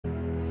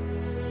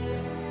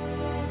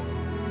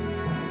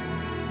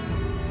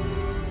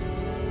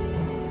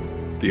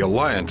The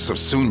alliance of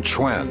Sun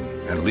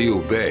Shangxiang and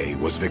Liu Bei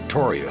was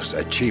victorious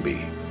at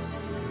Chibi.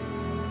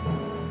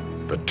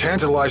 The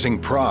tantalizing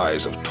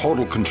prize of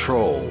total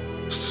control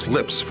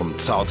slips from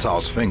Cao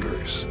Cao's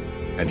fingers,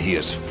 and he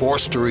is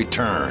forced to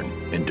return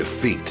in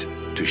defeat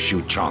to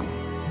Xucheng,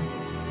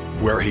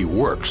 where he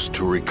works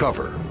to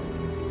recover.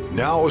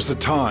 Now is the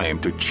time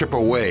to chip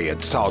away at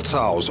Cao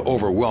Cao's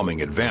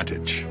overwhelming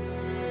advantage.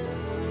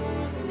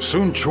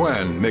 Sun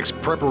Shangxiang makes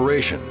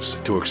preparations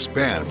to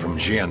expand from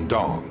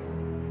Jiandong.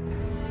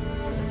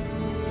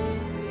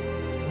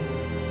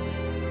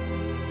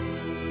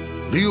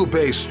 Liu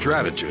Bei's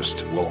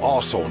strategist will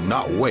also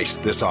not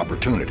waste this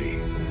opportunity.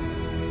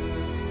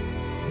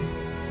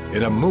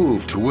 In a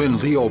move to win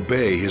Liu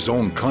Bei his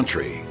own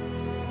country,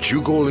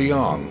 Zhuge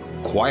Liang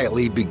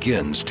quietly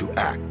begins to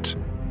act.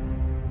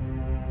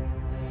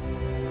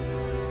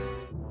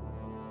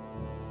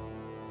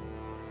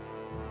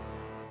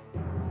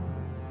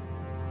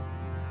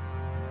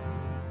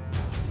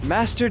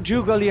 Master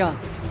Zhuge Liang,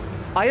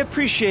 I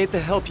appreciate the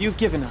help you've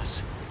given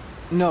us.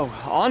 No,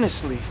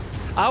 honestly,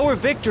 our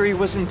victory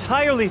was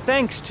entirely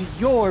thanks to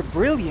your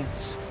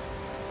brilliance.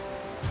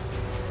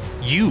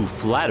 You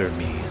flatter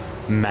me,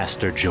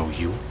 Master Zhou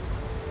Yu.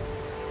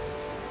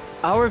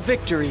 Our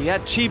victory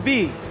at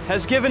Chibi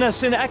has given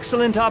us an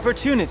excellent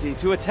opportunity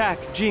to attack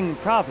Jing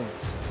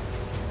province.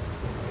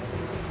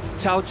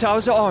 Cao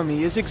Cao's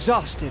army is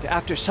exhausted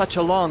after such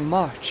a long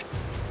march.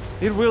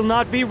 It will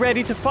not be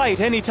ready to fight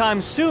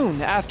anytime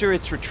soon after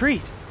its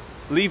retreat,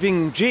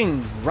 leaving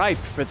Jing ripe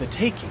for the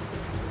taking.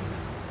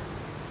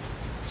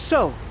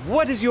 So,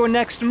 what is your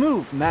next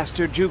move,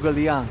 Master Zhuge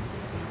Liang?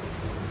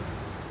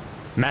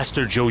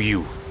 Master Zhou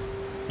Yu,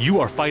 you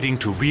are fighting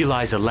to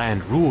realize a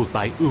land ruled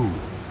by Wu,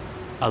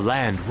 a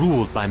land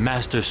ruled by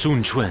Master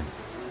Sun Shangxiang.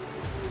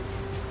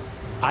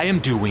 I am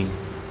doing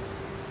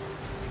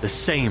the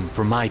same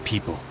for my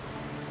people.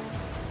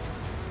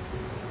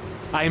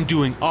 I am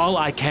doing all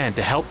I can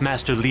to help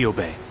Master Liu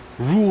Bei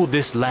rule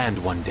this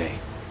land one day.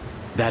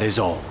 That is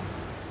all.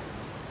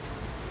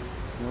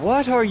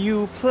 What are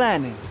you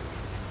planning?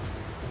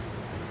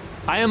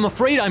 I am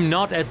afraid I'm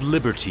not at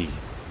liberty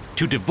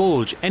to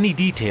divulge any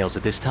details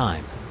at this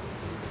time.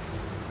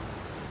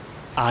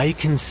 I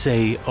can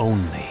say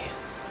only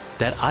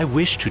that I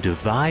wish to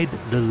divide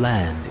the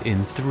land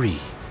in 3.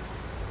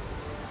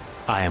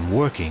 I am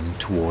working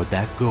toward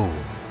that goal.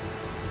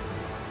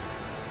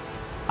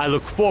 I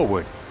look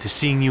forward to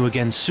seeing you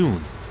again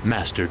soon,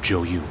 Master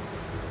Zhou Yu.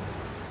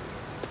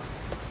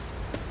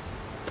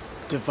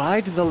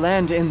 Divide the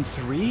land in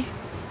 3?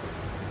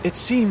 It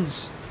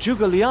seems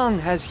Zhuge Liang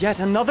has yet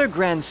another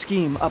grand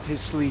scheme up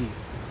his sleeve.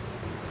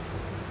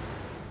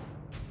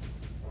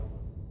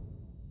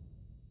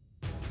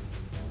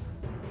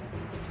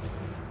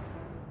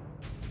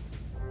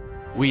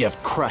 We have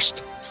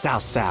crushed Cao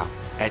Cao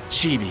at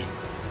Chibi.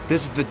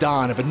 This is the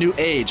dawn of a new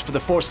age for the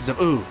forces of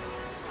Wu.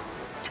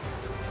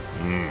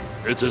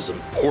 It is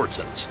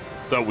important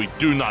that we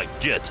do not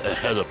get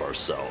ahead of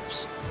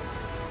ourselves.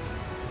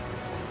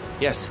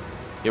 Yes,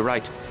 you're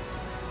right.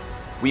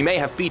 We may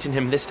have beaten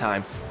him this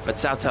time, but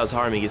Cao Cao's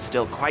army is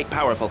still quite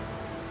powerful.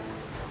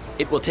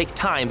 It will take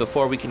time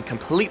before we can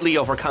completely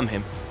overcome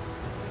him.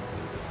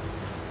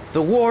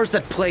 The wars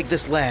that plague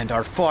this land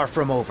are far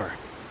from over.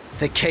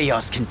 The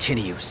chaos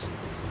continues.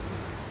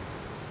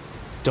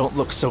 Don't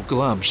look so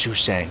glum, Xu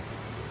Shang.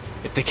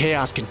 If the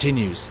chaos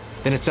continues,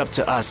 then it's up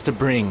to us to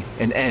bring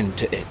an end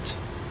to it.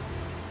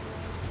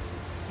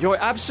 You're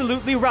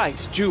absolutely right,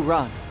 Zhu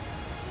Ran.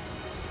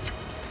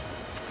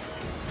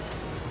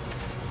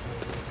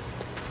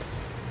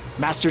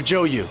 Master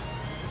Zhou Yu.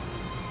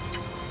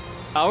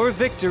 Our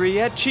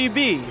victory at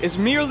Chibi is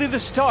merely the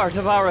start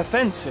of our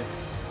offensive.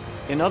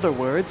 In other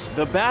words,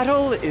 the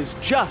battle is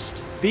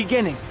just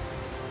beginning.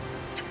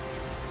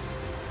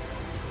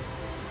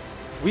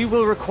 We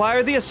will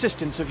require the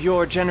assistance of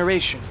your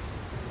generation.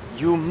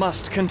 You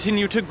must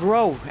continue to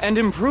grow and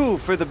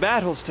improve for the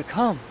battles to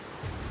come.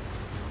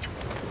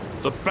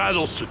 The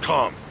battles to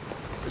come.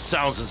 It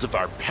sounds as if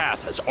our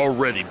path has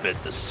already been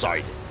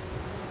decided.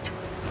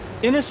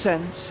 In a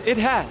sense, it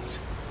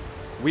has.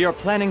 We are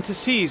planning to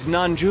seize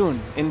Nanjun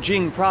in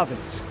Jing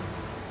province.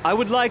 I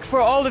would like for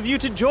all of you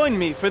to join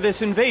me for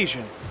this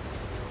invasion.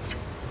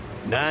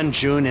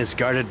 Nanjun is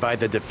guarded by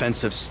the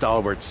defensive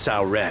stalwart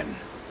Cao Ren.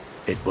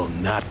 It will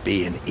not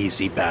be an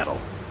easy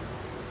battle.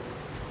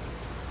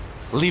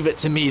 Leave it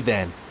to me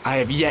then. I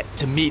have yet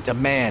to meet a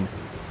man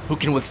who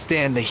can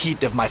withstand the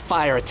heat of my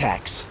fire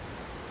attacks.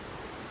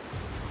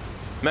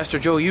 Master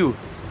Zhou Yu,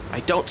 I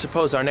don't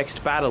suppose our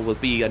next battle will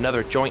be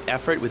another joint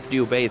effort with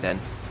Liu Bei then.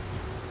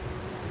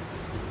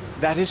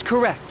 That is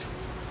correct.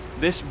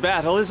 This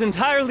battle is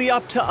entirely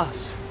up to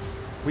us.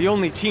 We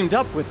only teamed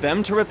up with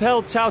them to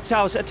repel Cao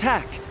Cao's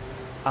attack.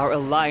 Our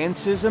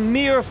alliance is a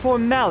mere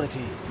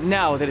formality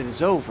now that it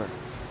is over.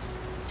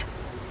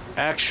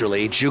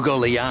 Actually, Zhuge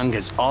Liang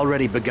has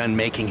already begun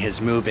making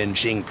his move in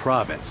Jing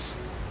province.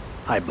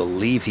 I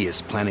believe he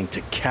is planning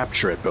to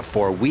capture it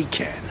before we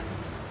can.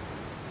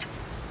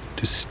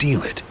 To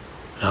steal it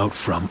out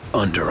from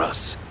under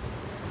us.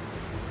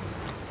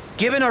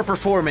 Given our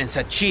performance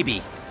at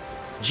Chibi,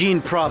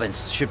 Jing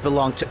Province should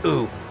belong to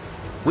Wu.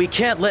 We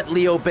can't let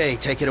Liu Bei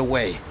take it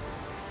away.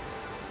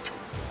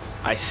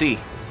 I see.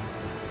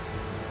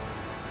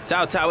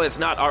 Cao Cao is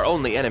not our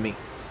only enemy.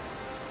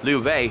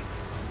 Liu Bei,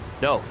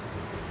 no,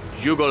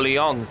 Zhuge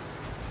Liang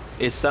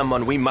is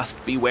someone we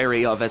must be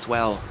wary of as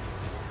well.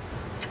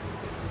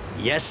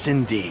 Yes,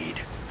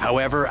 indeed.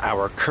 However,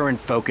 our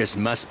current focus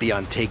must be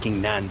on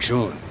taking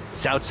Nanjun.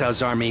 Cao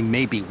Cao's army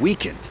may be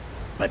weakened,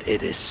 but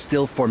it is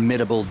still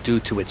formidable due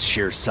to its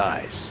sheer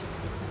size.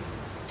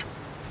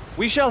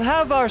 We shall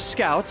have our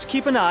scouts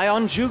keep an eye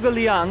on Zhuge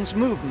Liang's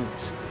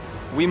movements.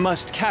 We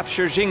must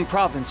capture Jing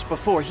Province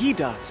before he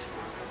does.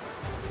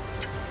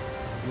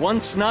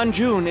 Once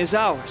Nanjun is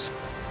ours,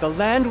 the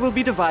land will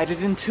be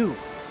divided in two.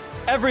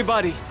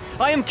 Everybody,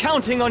 I am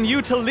counting on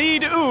you to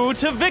lead Wu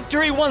to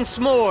victory once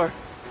more!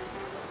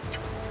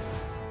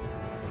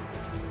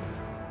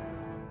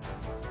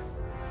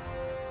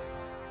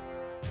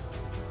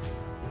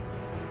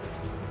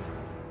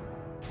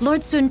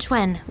 Lord Sun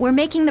Quan, we're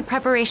making the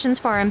preparations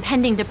for our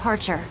impending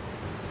departure.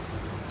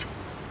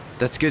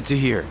 That's good to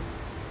hear.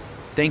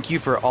 Thank you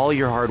for all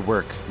your hard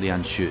work,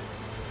 Lianshi.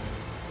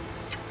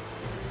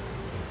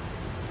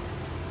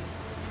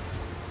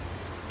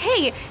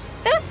 Hey,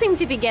 those seem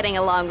to be getting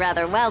along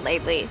rather well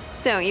lately,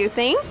 don't you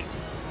think?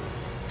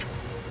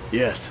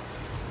 Yes.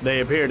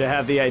 They appear to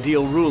have the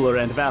ideal ruler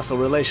and vassal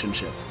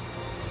relationship.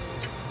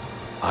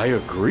 I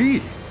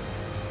agree.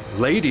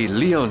 Lady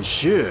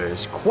Lianshi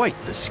is quite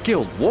the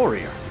skilled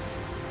warrior.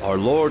 Our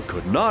lord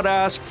could not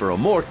ask for a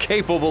more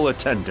capable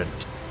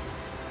attendant.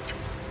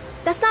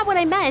 That's not what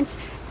I meant.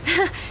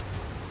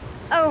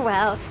 Oh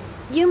well,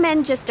 you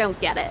men just don't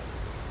get it.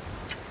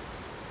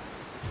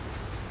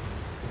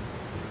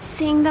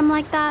 Seeing them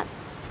like that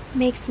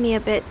makes me a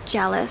bit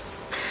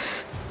jealous.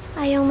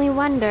 I only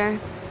wonder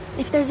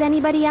if there's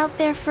anybody out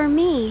there for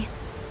me.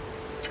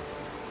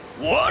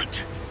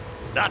 What?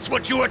 That's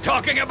what you were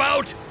talking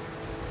about?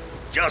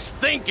 Just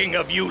thinking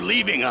of you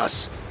leaving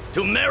us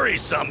to marry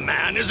some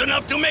man is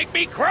enough to make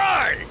me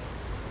cry!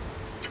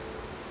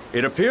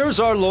 It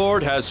appears our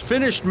lord has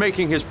finished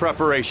making his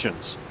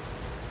preparations.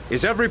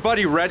 Is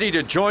everybody ready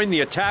to join the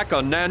attack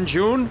on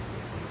Nanjun?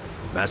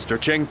 Master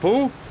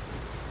Chengpu?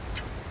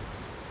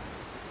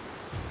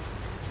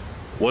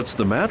 What's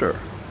the matter?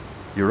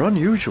 You're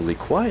unusually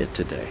quiet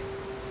today.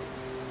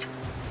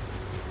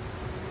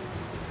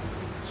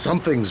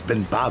 Something's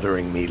been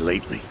bothering me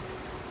lately.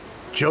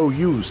 Zhou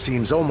Yu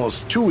seems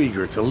almost too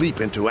eager to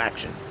leap into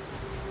action.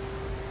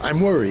 I'm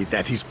worried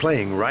that he's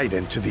playing right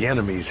into the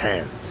enemy's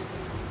hands.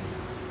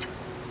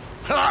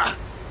 Ha!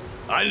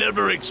 I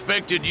never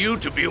expected you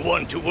to be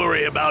one to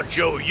worry about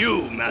Zhou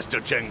Yu, Master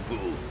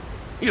Chengpu.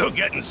 You're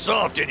getting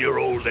soft in your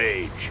old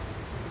age.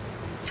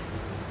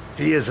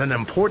 He is an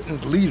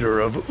important leader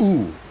of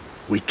Wu.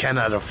 We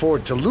cannot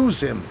afford to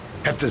lose him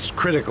at this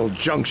critical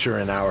juncture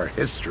in our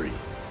history.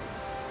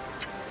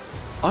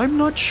 I'm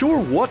not sure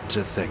what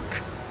to think.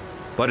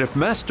 But if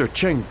Master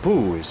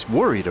Chengpu is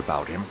worried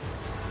about him,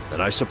 then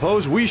I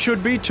suppose we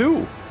should be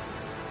too.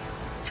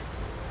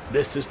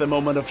 This is the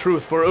moment of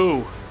truth for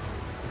Wu.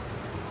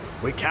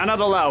 We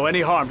cannot allow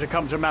any harm to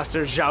come to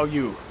Master Zhao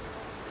Yu.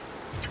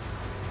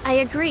 I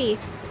agree.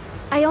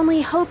 I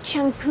only hope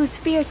Chengpu's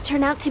fears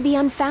turn out to be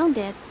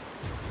unfounded.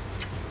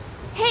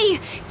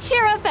 Hey,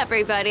 cheer up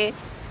everybody.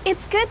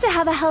 It's good to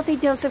have a healthy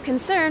dose of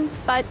concern,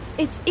 but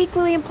it's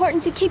equally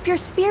important to keep your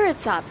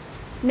spirits up.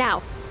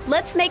 Now,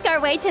 let's make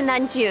our way to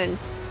Nanjun.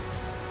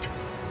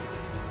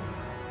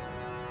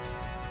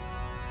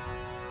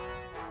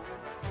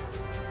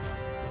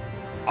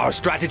 Our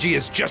strategy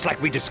is just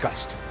like we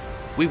discussed.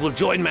 We will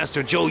join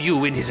Master Zhou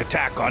Yu in his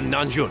attack on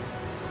Nanjun.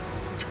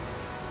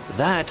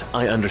 That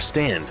I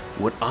understand.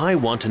 What I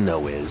want to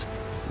know is,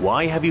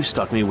 why have you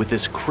stuck me with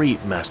this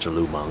creep, Master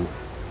Lu Meng?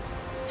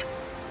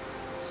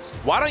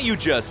 Why don't you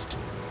just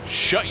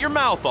shut your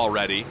mouth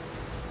already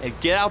and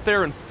get out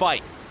there and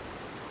fight?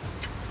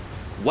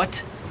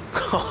 What?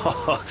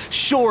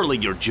 Surely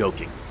you're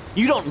joking.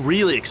 You don't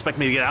really expect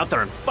me to get out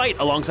there and fight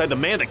alongside the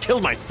man that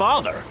killed my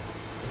father.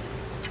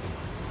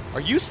 Are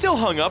you still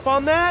hung up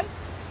on that?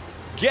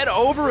 Get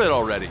over it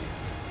already.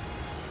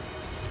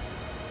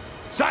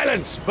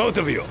 Silence, both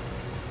of you!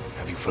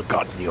 Have you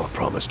forgotten your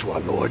promise to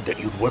our lord that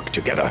you'd work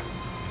together?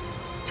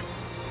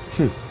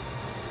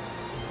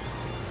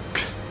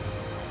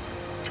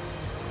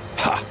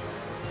 Ha!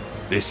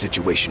 This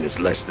situation is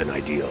less than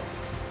ideal.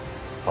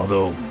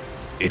 Although,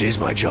 it is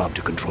my job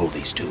to control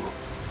these two.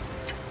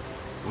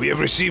 We have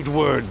received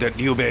word that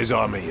Liu Bei's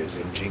army is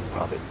in Jing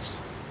Province.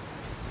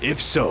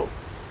 If so,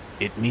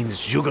 it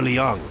means Zhuge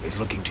Liang is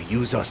looking to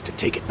use us to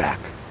take it back.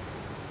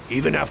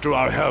 Even after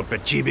our help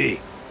at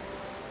Chibi.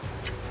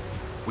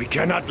 We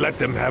cannot let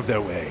them have their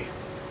way.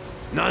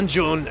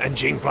 Nanjun and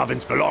Jing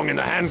Province belong in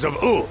the hands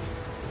of Wu.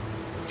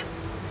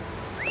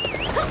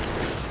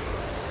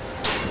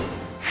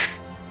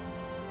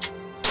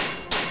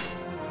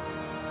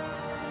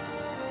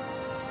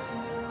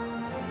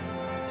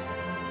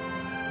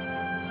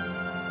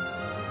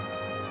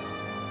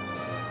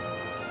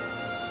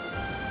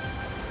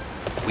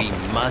 We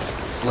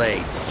must slay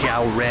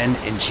Xiao Ren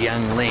and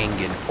Jiang Ling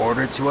in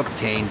order to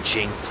obtain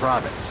Jing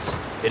province.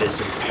 It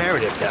is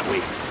imperative that we...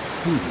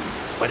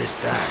 what is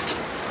that?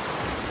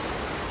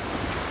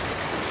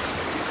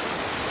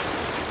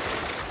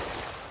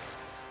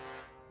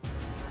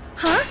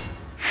 Huh?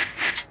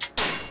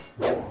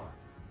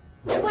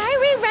 Why are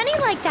we running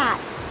like that?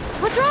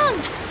 What's wrong?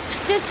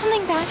 Did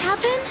something bad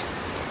happen?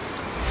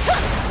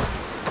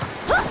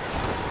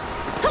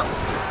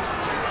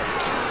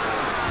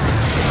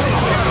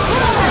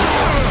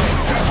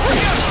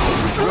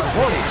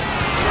 Reporting.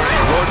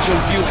 Lord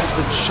Zhou has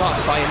been shot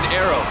by an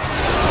arrow.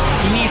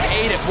 He needs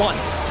aid at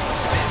once.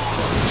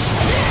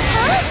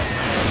 Huh?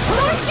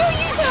 Lord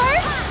Zhou's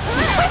hurt?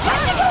 We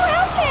have to go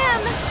help him!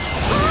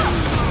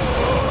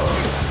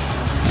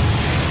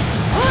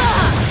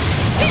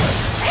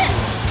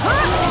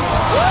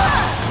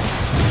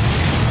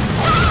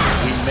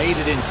 We made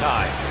it in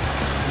time.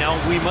 Now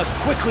we must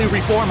quickly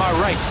reform our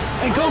ranks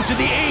and go to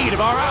the aid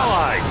of our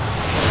allies.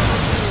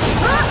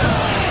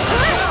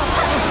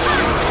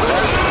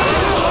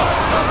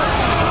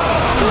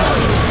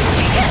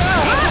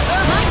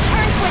 My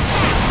turn to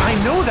attack! I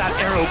know that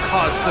arrow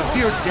caused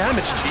severe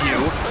damage to you.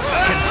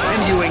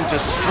 Continuing to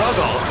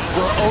struggle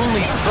will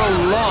only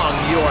prolong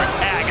your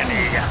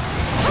agony.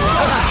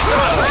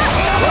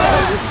 I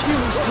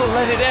refuse to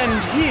let it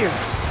end here.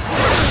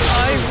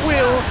 I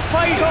will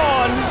fight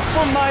on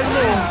for my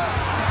lord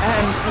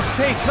and the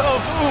sake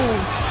of Wu.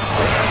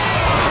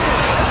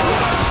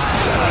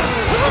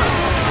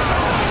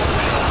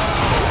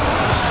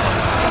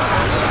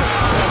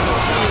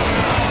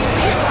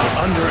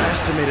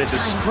 Underestimated the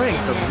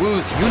strength of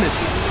Wu's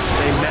unity.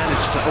 They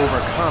managed to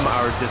overcome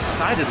our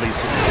decidedly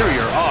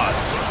superior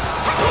odds.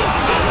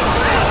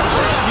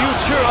 The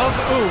future of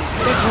Wu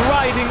is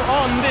riding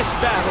on this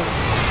battle.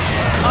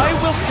 I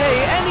will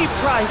pay any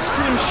price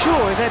to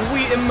ensure that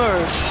we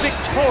emerge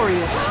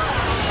victorious.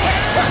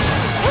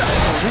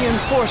 The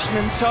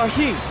reinforcements are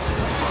here.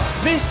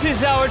 This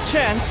is our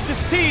chance to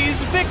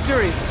seize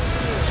victory.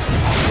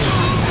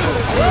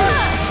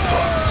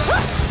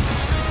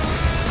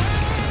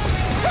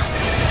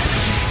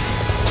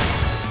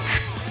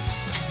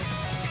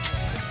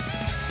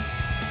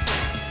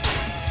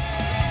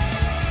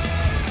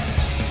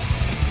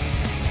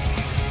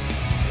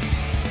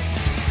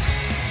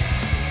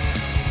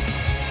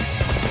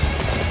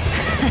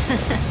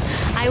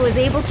 I was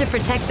able to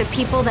protect the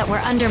people that were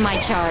under my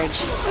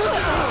charge.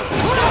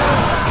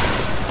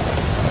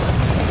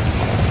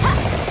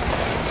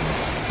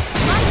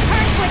 My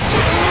turn to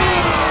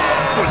attack!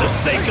 For the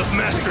sake of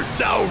Master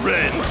Zhao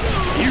Ren,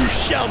 you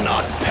shall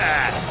not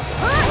pass!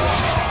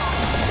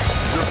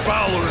 Your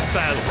valor in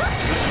battle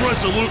is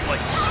resolute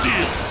like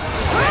steel.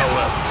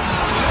 However,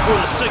 for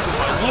the sake of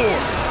my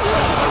lord,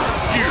 I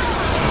refuse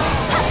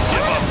to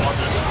give up on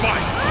this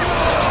fight.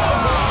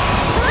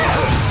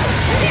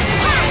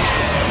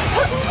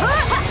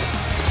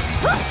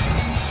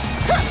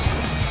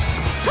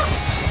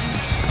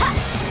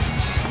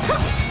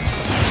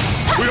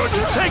 We are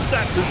to take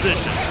that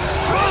position.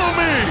 Follow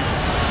me!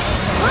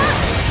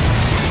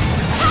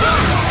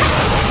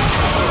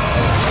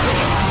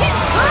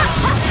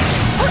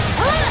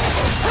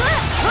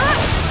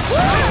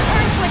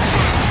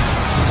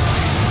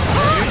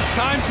 It's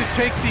time to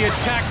take the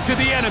attack to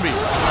the enemy.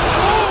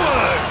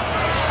 Forward!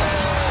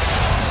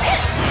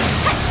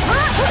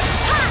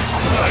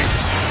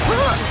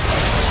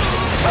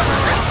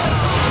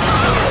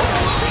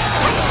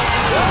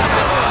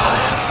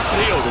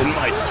 Failed in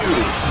my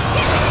duty.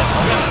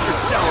 Master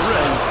Zhao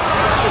Ren,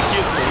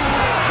 forgive me.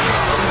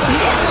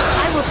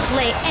 I will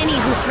slay any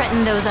who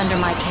threaten those under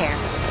my care.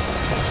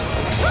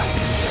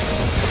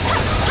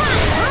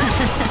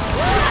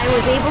 I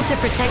was able to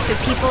protect the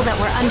people that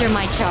were under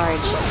my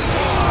charge.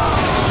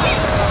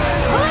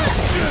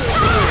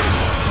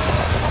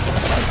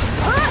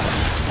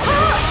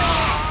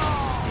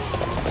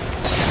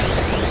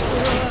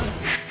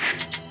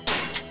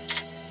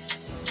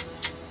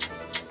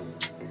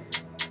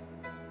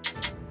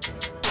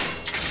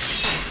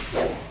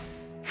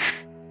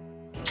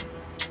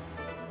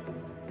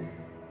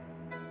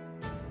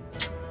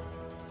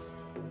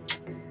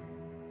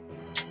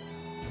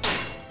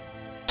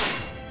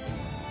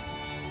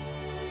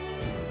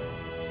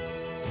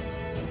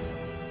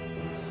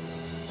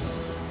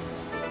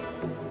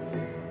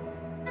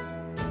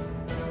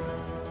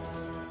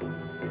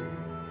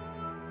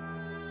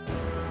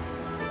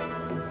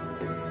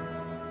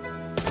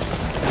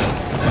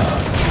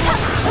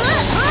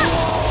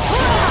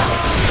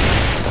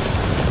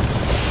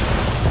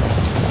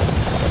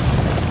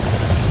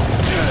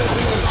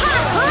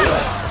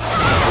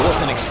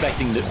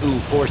 Expecting the Wu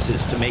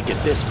forces to make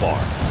it this far.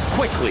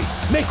 Quickly,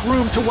 make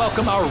room to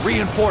welcome our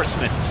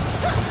reinforcements.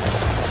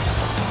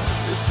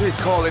 If we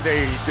call it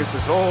aid, this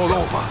is all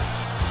over.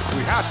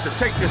 We have to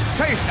take this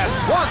place at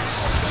once!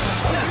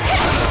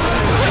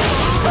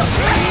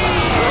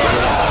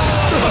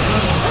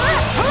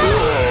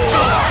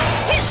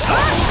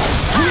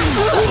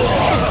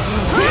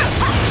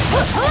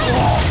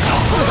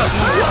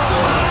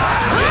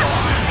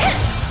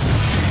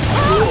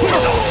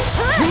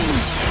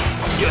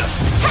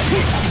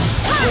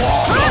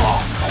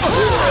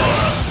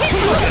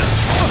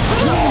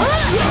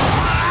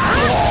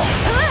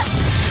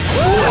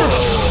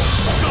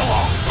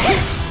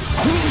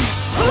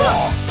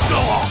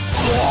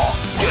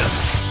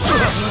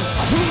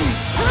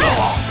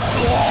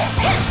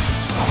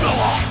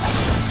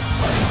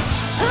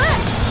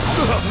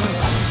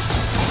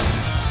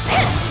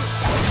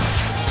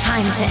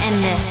 to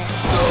end this.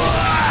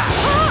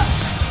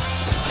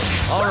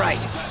 All right.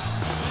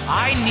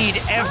 I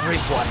need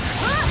everyone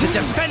to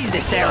defend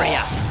this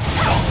area.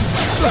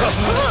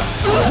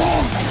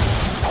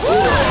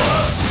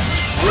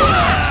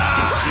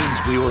 It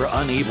seems we were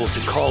unable to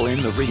call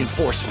in the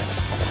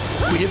reinforcements.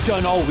 We have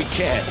done all we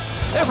can.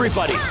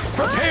 Everybody,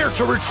 prepare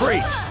to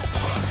retreat!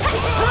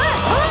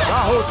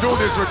 Zhou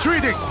Dun is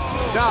retreating!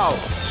 Now,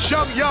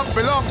 Shangxiang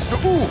belongs to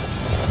Wu!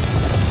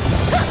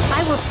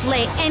 I will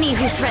slay any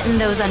who threaten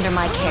those under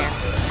my care.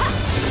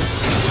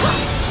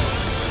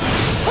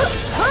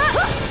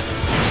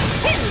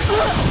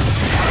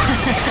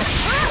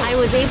 I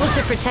was able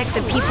to protect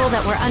the people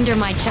that were under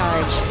my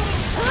charge.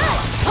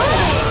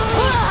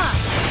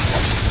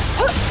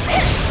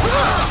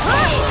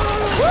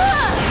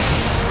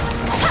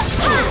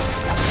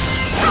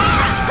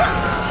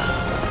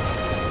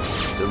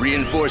 The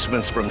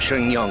reinforcements from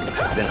Shenyang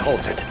have been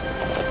halted.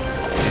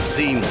 It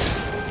seems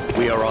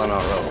we are on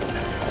our own.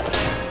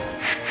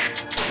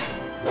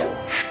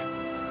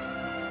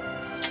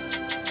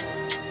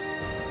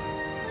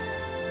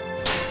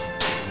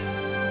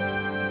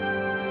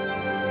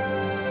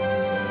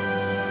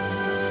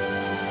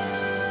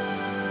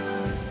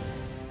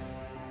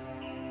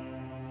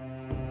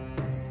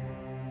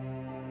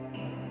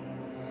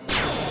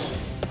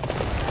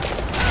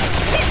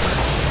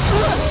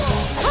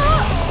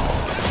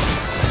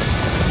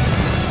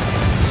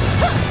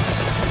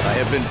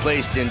 Been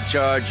placed in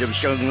charge of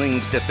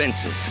Xiangling's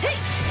defenses.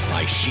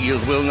 My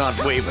shield will not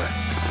waver,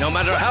 no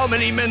matter how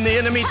many men the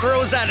enemy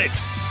throws at it.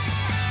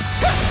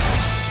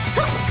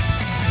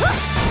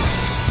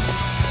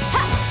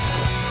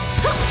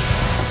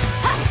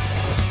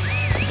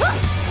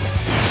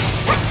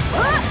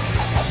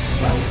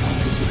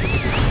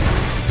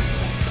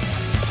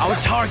 Our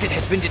target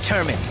has been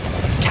determined.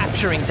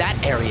 Capturing that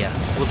area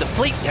will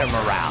deflate their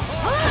morale.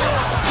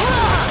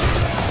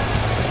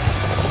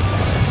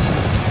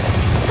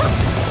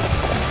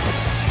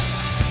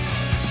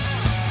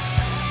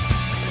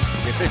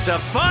 If it's a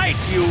fight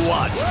you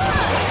want,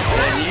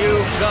 then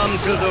you've come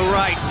to the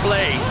right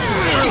place.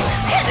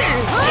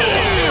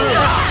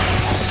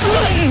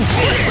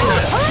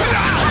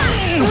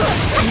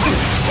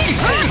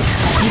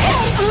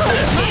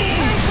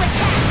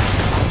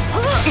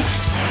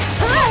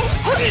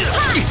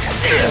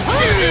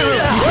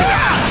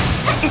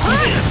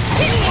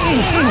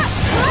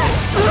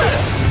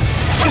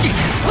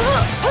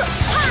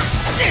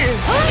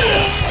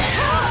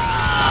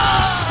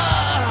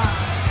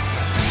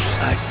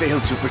 I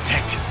failed to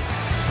protect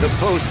the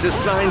post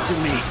assigned to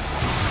me.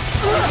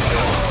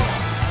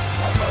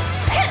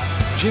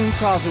 Jing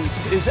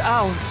Province is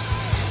ours.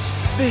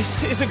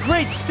 This is a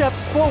great step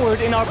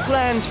forward in our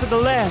plans for the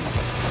land.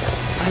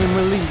 I am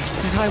relieved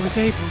that I was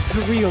able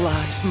to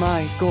realize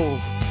my goal.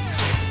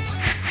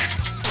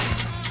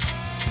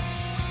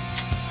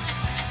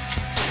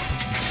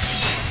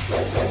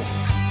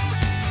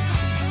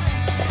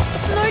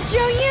 Lord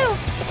Zhou,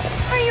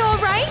 are you all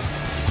right?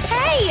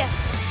 Hey!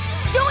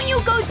 Don't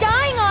you go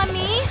dying on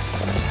me!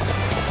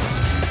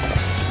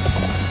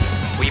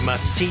 We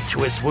must see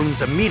to his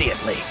wounds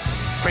immediately.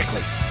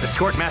 Quickly,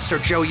 escort Master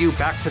Zhou Yu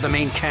back to the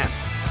main camp.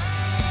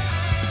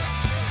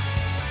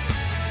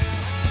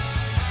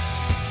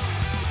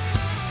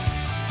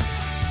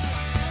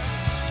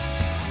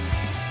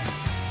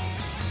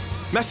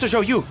 Master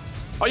Zhou Yu,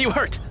 are you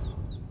hurt?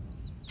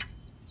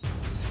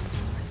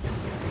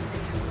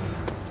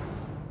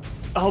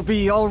 I'll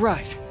be all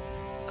right.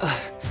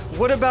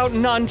 What about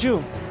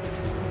Nanjun?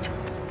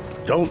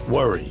 Don't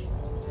worry.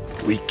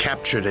 We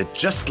captured it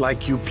just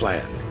like you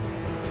planned.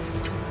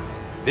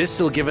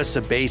 This'll give us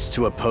a base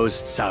to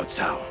oppose Cao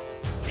Cao.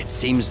 It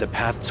seems the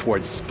path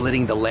towards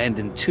splitting the land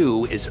in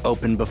two is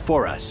open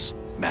before us,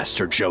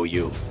 Master Zhou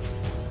Yu.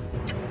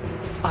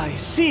 I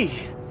see.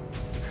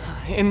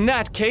 In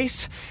that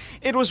case,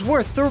 it was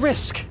worth the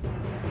risk.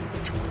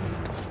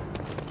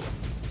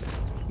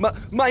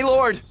 My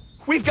lord,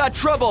 we've got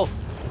trouble!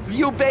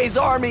 Liu Bei's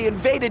army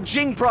invaded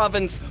Jing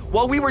Province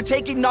while we were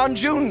taking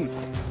Nanjun.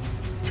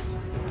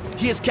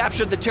 He has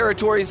captured the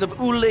territories of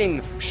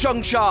Wuling,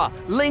 Shengsha,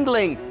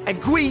 Lingling,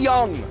 and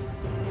Guiyang.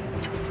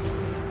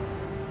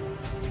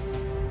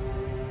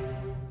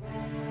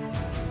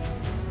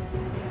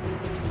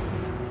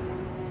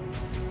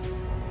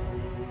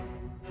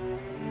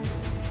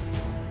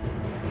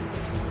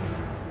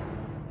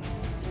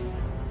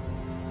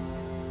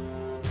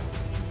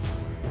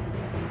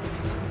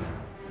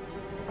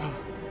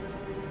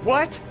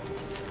 What?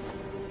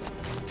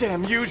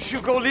 Damn you,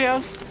 Zhuge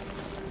Liang!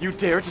 You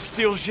dare to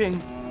steal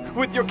Jing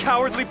with your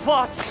cowardly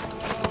plots!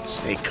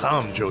 Stay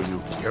calm, Zhou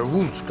Yu. Your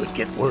wounds could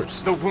get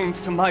worse. The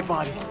wounds to my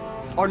body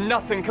are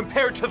nothing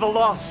compared to the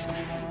loss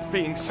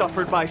being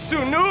suffered by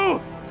Sun Nu!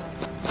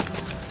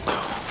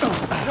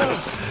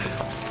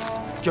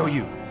 Zhou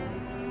Yu,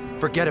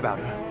 forget about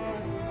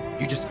it.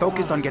 You just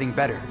focus on getting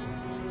better.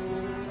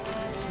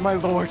 My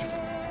lord,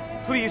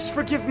 please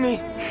forgive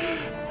me.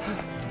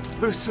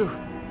 Lu Su,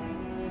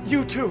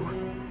 you too.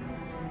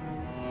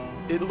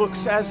 It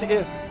looks as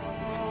if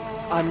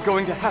I'm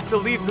going to have to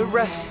leave the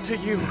rest to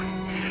you.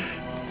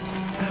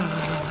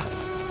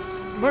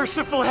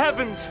 Merciful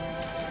heavens!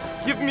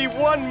 Give me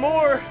one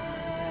more!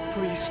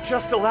 Please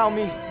just allow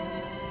me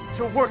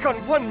to work on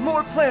one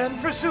more plan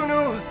for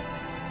Sunu!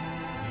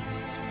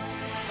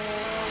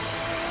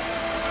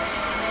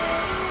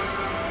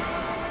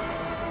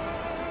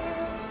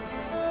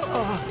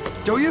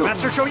 Zhou Yu!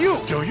 Master Zhou Yu!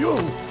 Zhou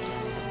Yu!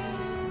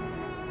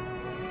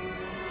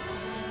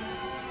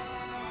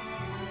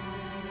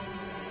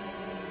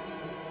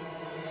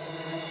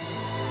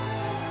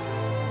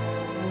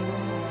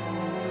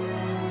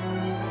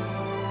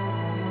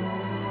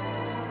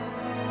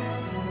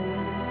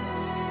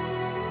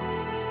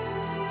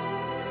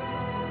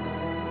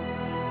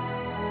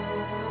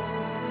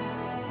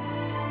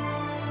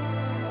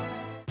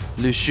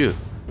 Lu Shu,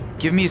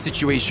 give me a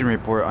situation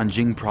report on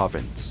Jing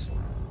Province.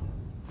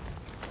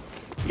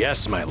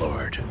 Yes, my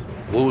lord.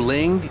 Wu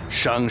Ling,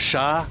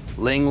 Shangsha,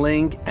 Ling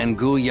Ling, and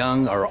Gu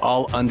Yang are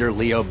all under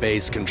Liu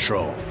Bei's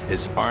control.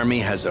 His army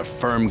has a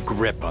firm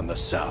grip on the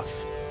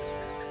south.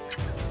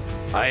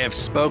 I have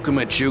spoken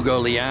with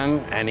Zhuge Liang,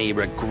 and he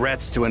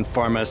regrets to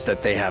inform us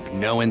that they have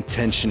no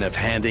intention of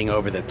handing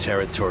over the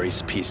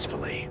territories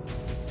peacefully.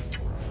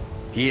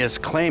 He is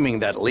claiming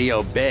that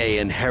Liu Bei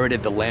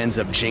inherited the lands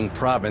of Jing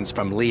Province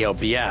from Liu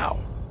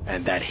Biao,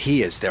 and that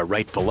he is their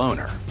rightful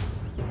owner.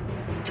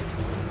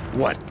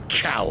 What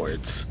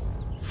cowards!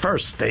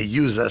 First they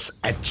use us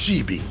at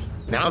Chibi.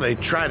 Now they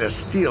try to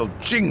steal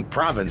Jing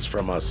Province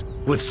from us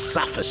with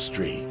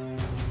sophistry.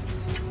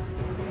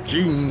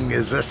 Jing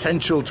is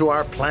essential to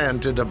our plan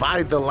to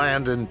divide the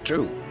land in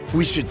two.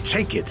 We should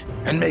take it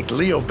and make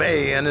Liu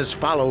Bei and his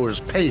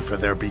followers pay for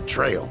their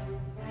betrayal.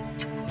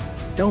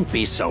 Don't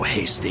be so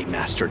hasty,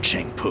 Master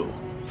Chengpu.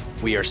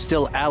 We are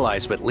still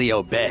allies with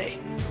Liu Bei.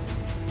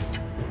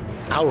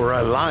 Our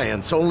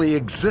alliance only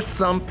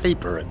exists on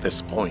paper at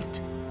this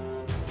point.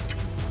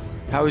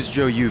 How is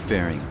Zhou Yu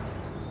faring?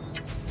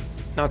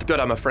 Not good,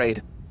 I'm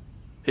afraid.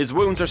 His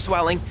wounds are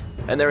swelling,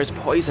 and there is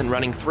poison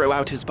running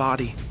throughout his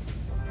body.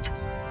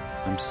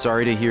 I'm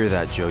sorry to hear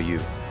that, Zhou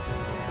Yu.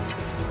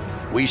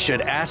 We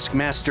should ask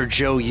Master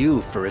Zhou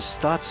Yu for his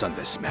thoughts on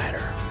this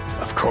matter.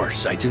 Of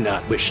course, I do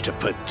not wish to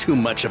put too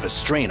much of a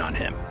strain on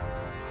him.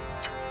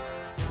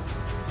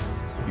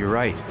 You're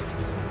right.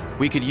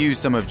 We could use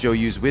some of Zhou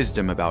Yu's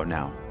wisdom about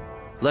now.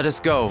 Let us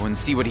go and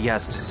see what he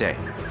has to say.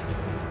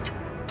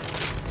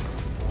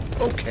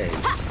 Okay.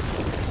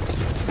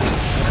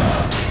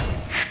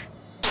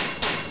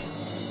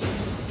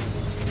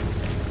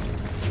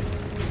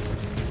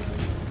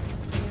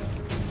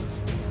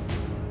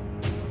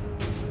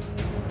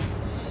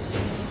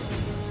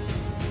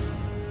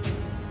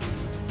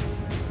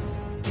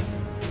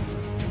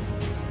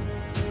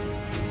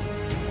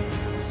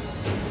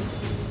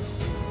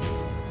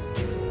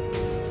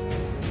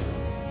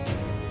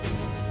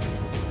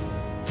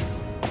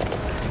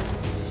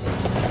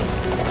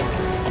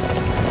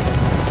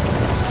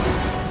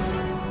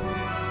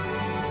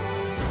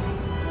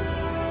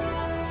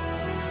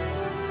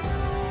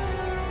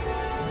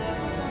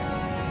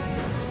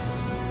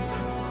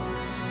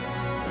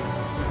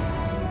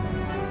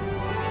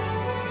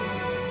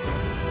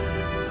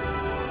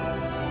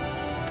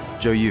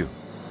 Zhou Yu,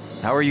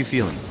 how are you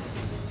feeling?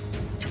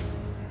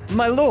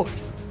 My lord,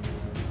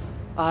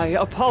 I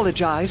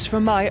apologize for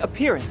my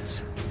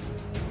appearance.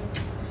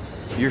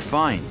 You're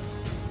fine.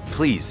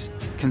 Please,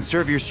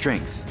 conserve your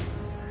strength.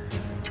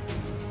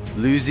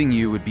 Losing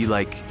you would be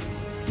like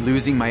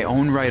losing my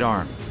own right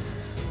arm.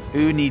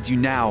 Wu needs you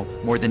now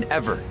more than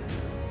ever.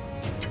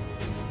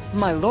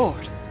 My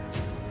lord,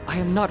 I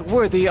am not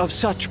worthy of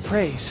such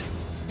praise.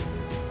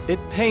 It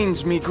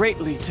pains me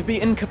greatly to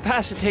be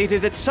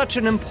incapacitated at such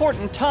an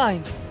important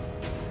time.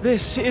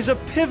 This is a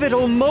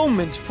pivotal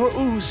moment for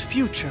Wu's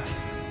future.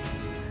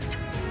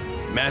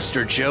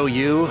 Master Zhou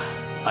Yu,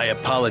 I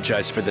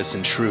apologize for this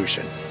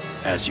intrusion.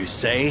 As you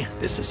say,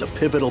 this is a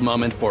pivotal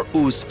moment for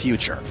Wu's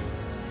future.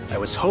 I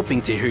was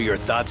hoping to hear your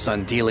thoughts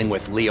on dealing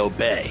with Liu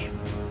Bei.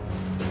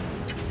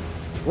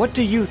 What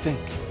do you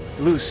think,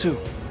 Lu Su?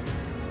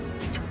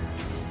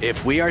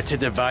 If we are to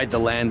divide the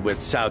land with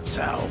Cao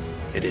Cao,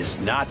 it is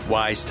not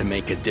wise to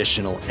make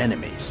additional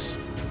enemies.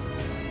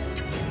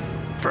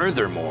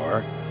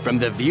 Furthermore, from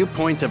the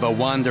viewpoint of a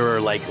wanderer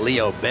like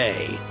Liu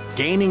Bei,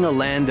 gaining a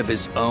land of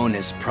his own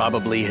is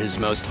probably his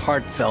most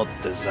heartfelt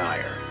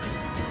desire.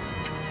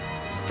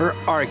 For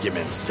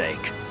argument's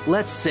sake,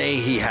 let's say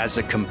he has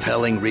a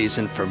compelling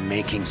reason for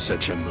making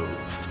such a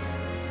move.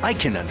 I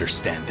can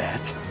understand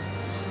that.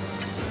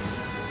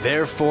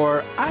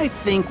 Therefore, I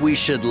think we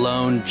should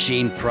loan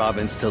Jing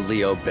Province to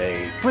Liu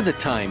Bei for the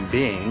time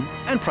being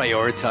and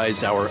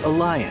prioritize our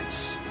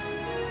alliance.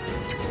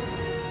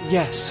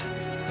 Yes,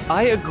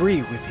 I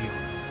agree with you.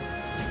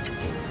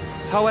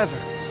 However,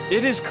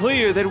 it is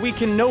clear that we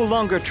can no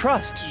longer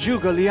trust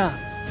Zhuge Liang.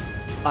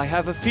 I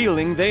have a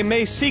feeling they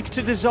may seek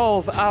to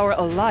dissolve our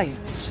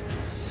alliance.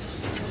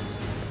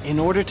 In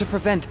order to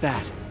prevent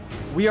that,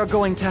 we are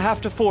going to have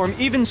to form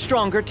even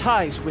stronger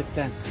ties with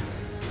them.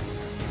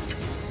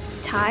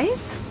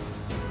 Ties?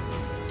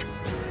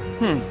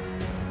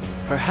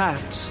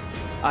 Perhaps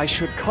I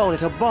should call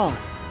it a bond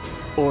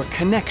or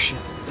connection.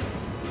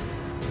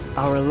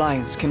 Our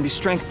alliance can be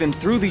strengthened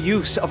through the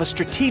use of a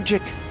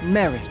strategic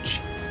marriage.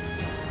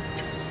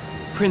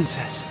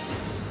 Princess,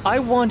 I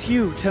want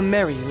you to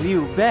marry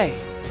Liu Bei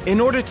in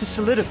order to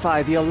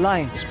solidify the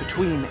alliance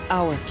between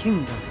our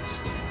kingdoms.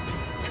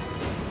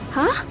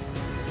 Huh?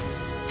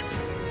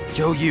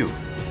 Zhou Yu,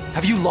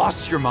 have you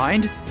lost your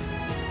mind?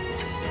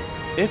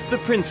 If the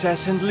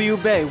princess and Liu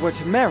Bei were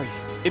to marry,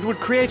 it would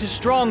create a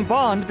strong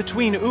bond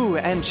between Wu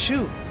and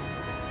Shu.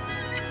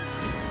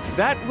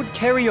 That would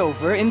carry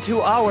over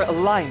into our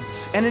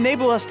alliance and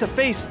enable us to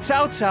face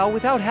Cao Cao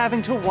without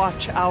having to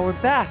watch our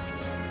back.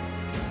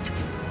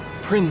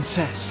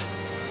 Princess,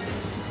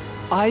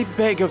 I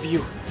beg of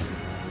you,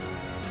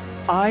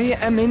 I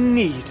am in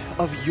need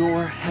of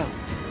your help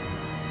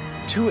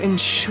to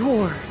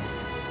ensure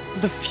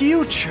the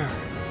future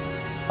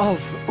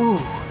of Wu.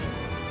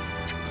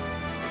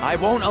 I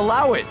won't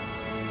allow it!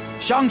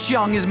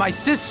 Shangxiang is my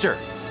sister,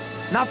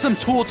 not some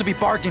tool to be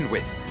bargained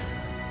with.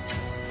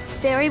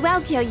 Very well,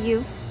 Zhou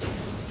Yu.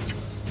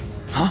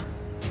 Huh?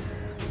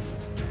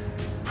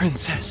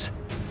 Princess,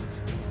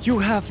 you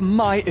have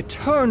my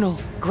eternal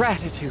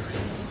gratitude.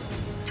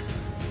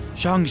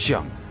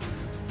 Shangxiang,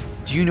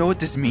 do you know what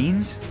this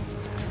means?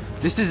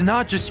 This is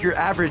not just your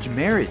average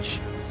marriage.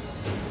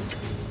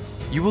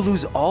 You will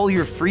lose all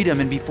your freedom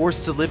and be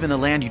forced to live in a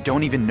land you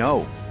don't even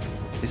know.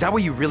 Is that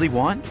what you really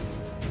want?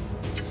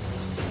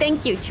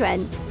 Thank you,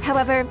 Chuan.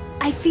 However,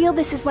 I feel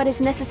this is what is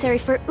necessary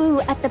for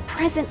Wu at the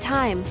present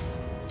time.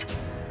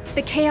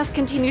 The chaos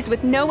continues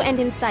with no end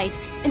in sight,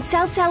 and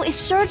Cao Cao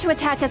is sure to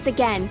attack us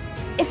again.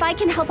 If I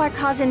can help our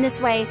cause in this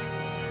way,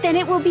 then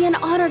it will be an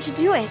honor to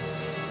do it.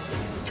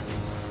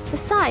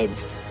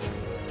 Besides,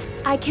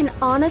 I can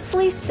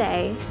honestly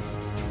say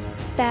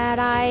that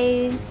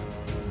I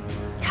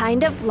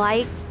kind of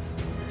like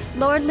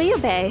Lord Liu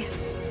Bei.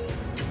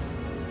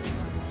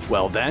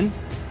 Well then,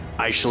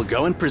 I shall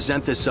go and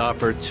present this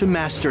offer to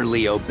Master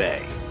Liu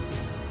Bei.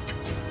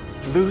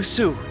 Lu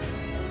Su,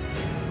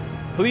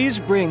 please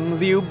bring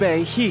Liu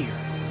Bei here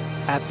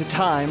at the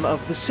time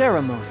of the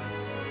ceremony.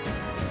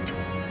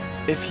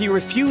 If he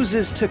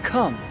refuses to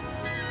come,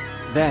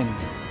 then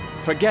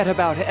forget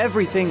about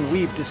everything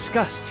we've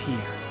discussed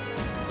here.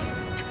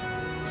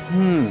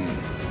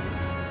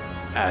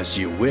 As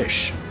you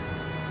wish.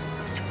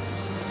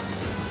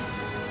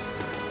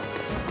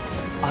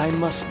 I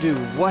must do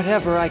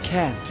whatever I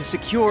can to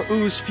secure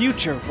Wu's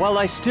future while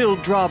I still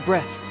draw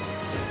breath,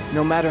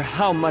 no matter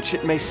how much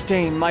it may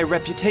stain my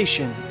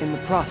reputation in the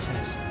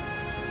process.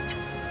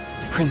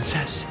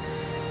 Princess,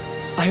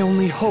 I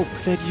only hope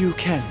that you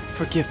can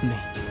forgive me.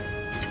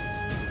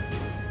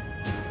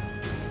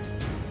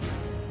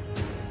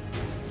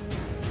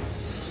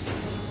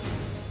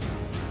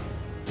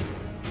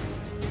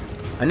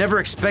 I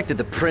never expected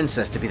the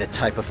princess to be the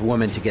type of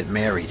woman to get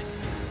married.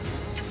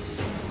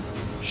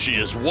 She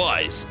is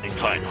wise and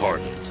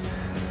kind-hearted.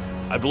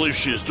 I believe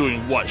she is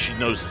doing what she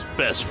knows is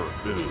best for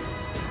Wu.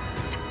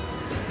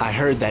 I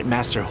heard that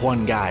Master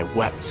Huan Gai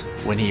wept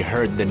when he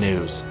heard the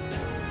news.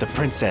 The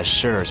princess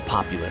sure is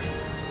popular.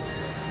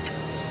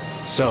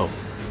 So,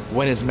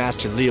 when is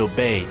Master Liu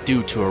Bei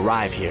due to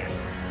arrive here?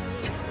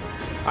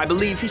 I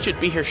believe he should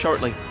be here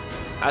shortly.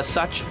 As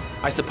such,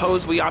 I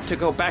suppose we ought to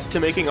go back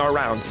to making our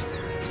rounds.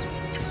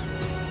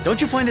 Don't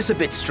you find this a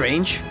bit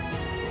strange?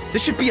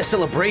 This should be a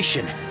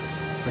celebration,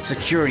 but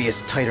security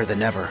is tighter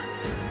than ever.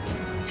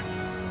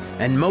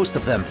 And most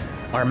of them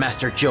are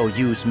Master Zhou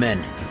Yu's men.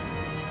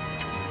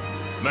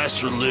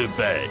 Master Liu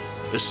Bei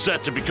is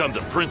set to become the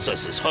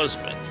princess's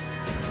husband.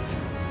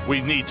 We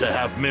need to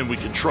have men we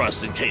can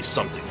trust in case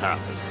something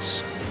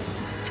happens.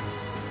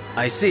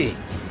 I see.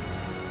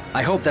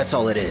 I hope that's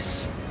all it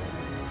is.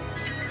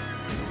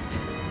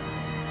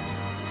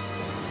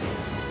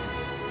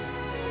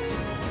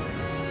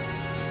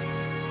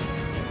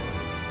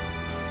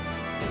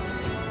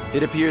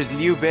 It appears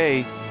Liu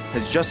Bei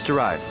has just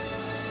arrived.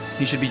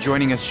 He should be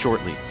joining us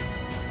shortly.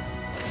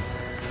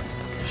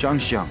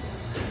 Shangxiang,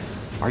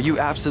 are you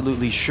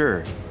absolutely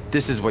sure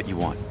this is what you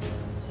want?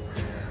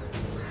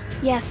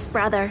 Yes,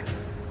 brother.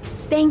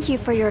 Thank you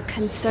for your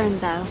concern,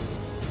 though.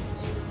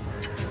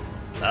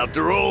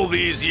 After all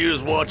these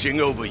years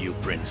watching over you,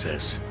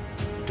 Princess,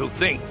 to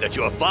think that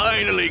you're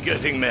finally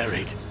getting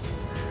married,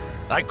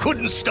 I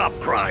couldn't stop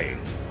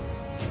crying.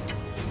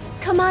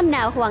 Come on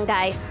now, Huang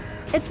Gai.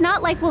 It's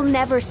not like we'll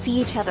never see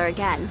each other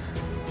again.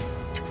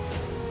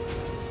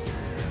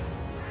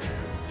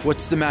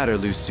 What's the matter,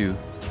 Lu Su?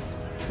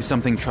 Is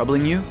something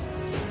troubling you?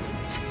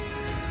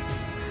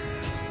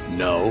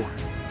 No.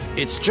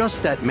 It's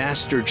just that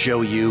Master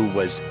Zhou Yu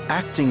was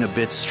acting a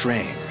bit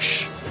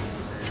strange.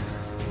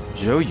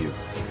 Zhou Yu?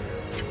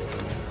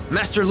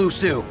 Master Lu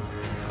Su,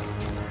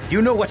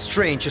 you know what's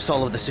strange is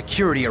all of the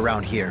security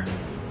around here.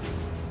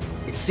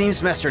 It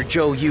seems Master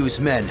Zhou Yu's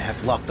men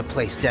have locked the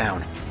place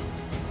down.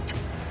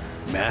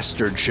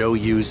 Master Zhou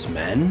Yu's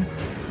men?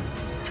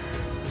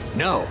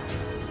 No,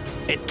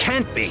 it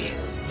can't be.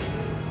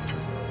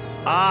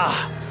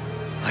 Ah,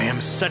 I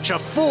am such a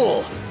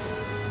fool!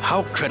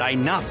 How could I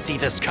not see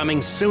this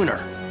coming sooner?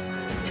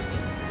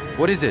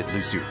 What is it,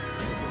 Lu Su?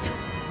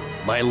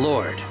 My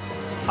lord,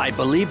 I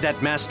believe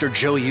that Master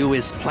Zhou Yu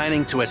is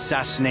planning to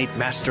assassinate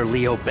Master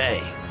Liu Bei.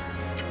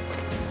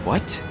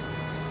 What?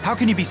 How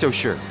can you be so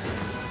sure?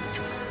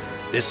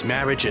 This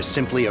marriage is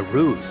simply a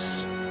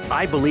ruse.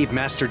 I believe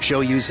Master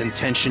Zhou Yu's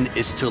intention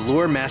is to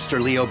lure Master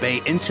Liu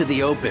Bei into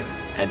the open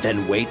and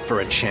then wait for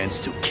a chance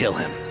to kill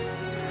him.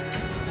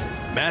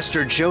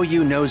 Master Zhou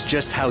Yu knows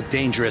just how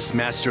dangerous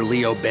Master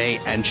Liu Bei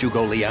and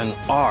Zhuge Liang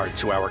are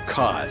to our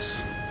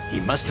cause. He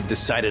must have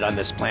decided on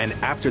this plan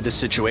after the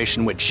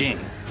situation with Jing.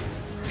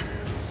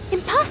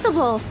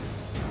 Impossible!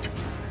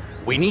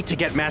 We need to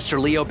get Master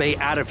Liu Bei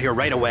out of here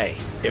right away.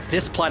 If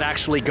this plot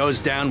actually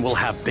goes down, we'll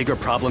have bigger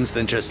problems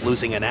than just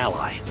losing an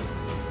ally.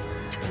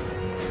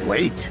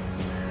 Wait,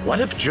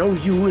 what if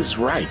Zhou Yu is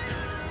right?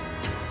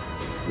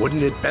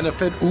 Wouldn't it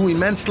benefit Wu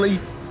immensely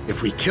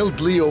if we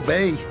killed Liu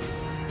Bei?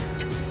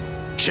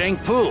 Cheng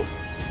Pu!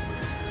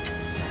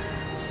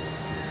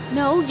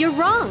 No, you're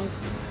wrong.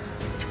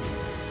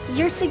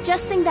 You're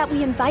suggesting that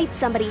we invite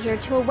somebody here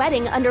to a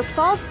wedding under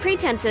false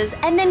pretenses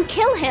and then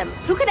kill him.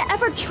 Who could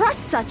ever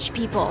trust such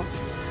people?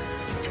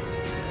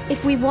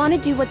 If we want to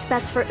do what's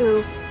best for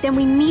Wu, then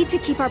we need to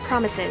keep our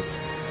promises.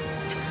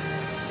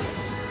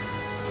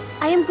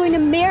 I am going to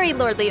marry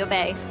Lord Liu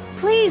Bei.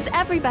 Please,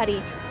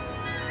 everybody.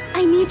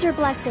 I need your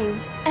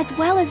blessing, as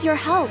well as your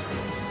help.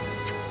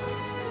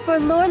 For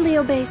Lord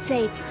Liu Bei's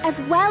sake,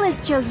 as well as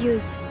Zhou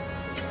Yu's.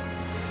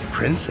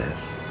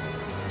 Princess?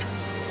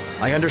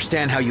 I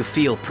understand how you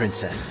feel,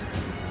 Princess.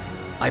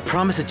 I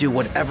promise to do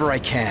whatever I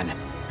can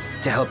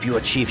to help you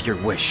achieve your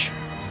wish.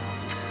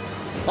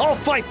 I'll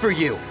fight for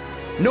you,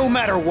 no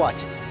matter what.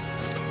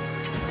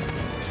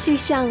 Xu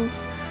Sheng,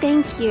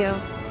 thank you.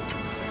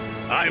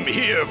 I'm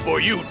here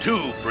for you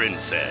too,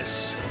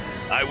 Princess.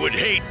 I would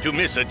hate to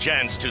miss a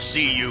chance to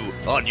see you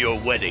on your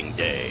wedding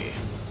day.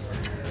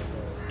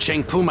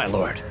 Cheng Pu, my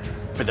lord,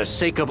 for the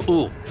sake of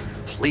Wu,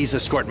 please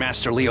escort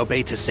Master Liu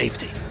Bei to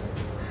safety.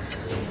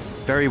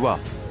 Very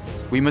well.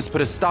 We must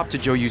put a stop to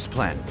Zhou Yu's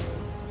plan.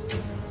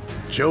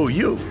 Zhou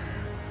Yu?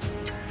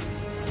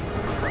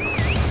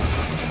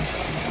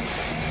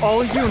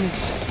 All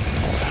units.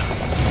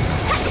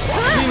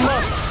 We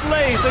must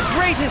slay the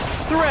greatest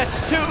threat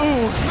to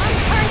Wu,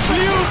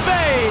 Liu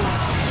Bei!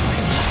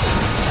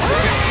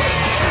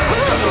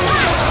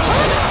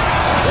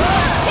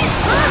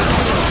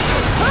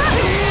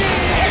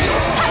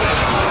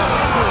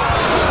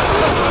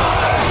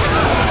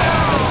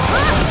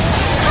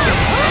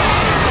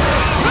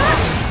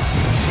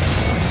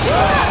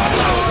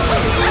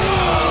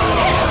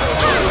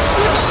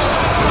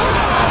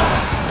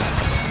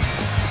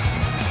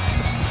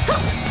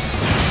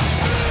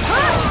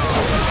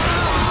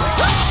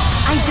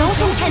 I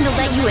don't intend to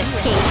let you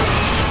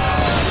escape.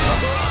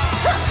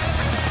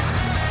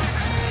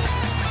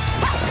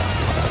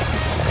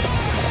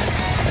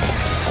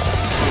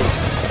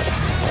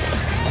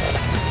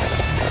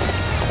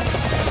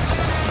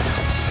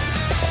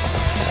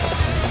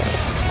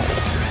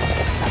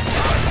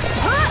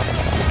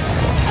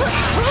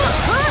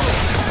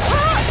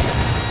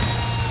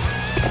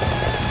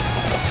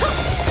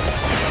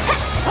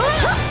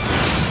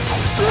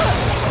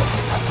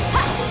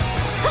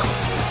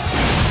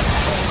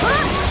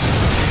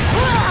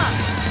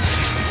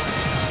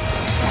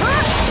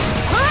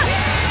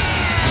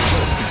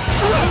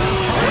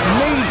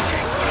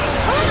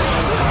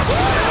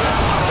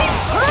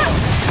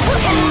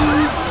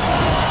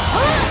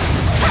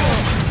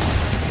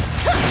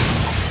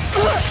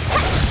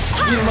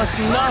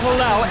 Not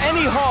allow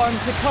any harm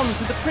to come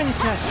to the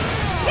princess.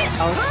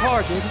 Our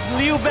target is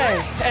Liu Bei,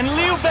 and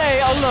Liu Bei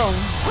alone.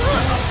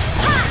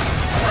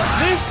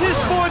 This is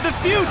for the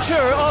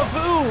future of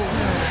Wu.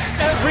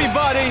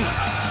 Everybody,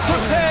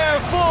 prepare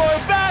for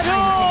battle!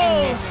 Time to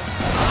end this.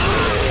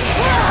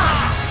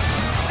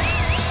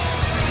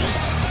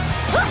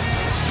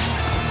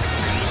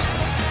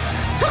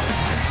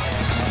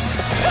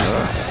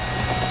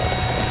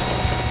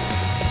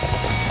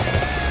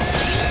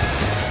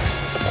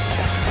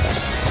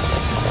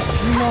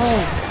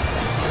 No!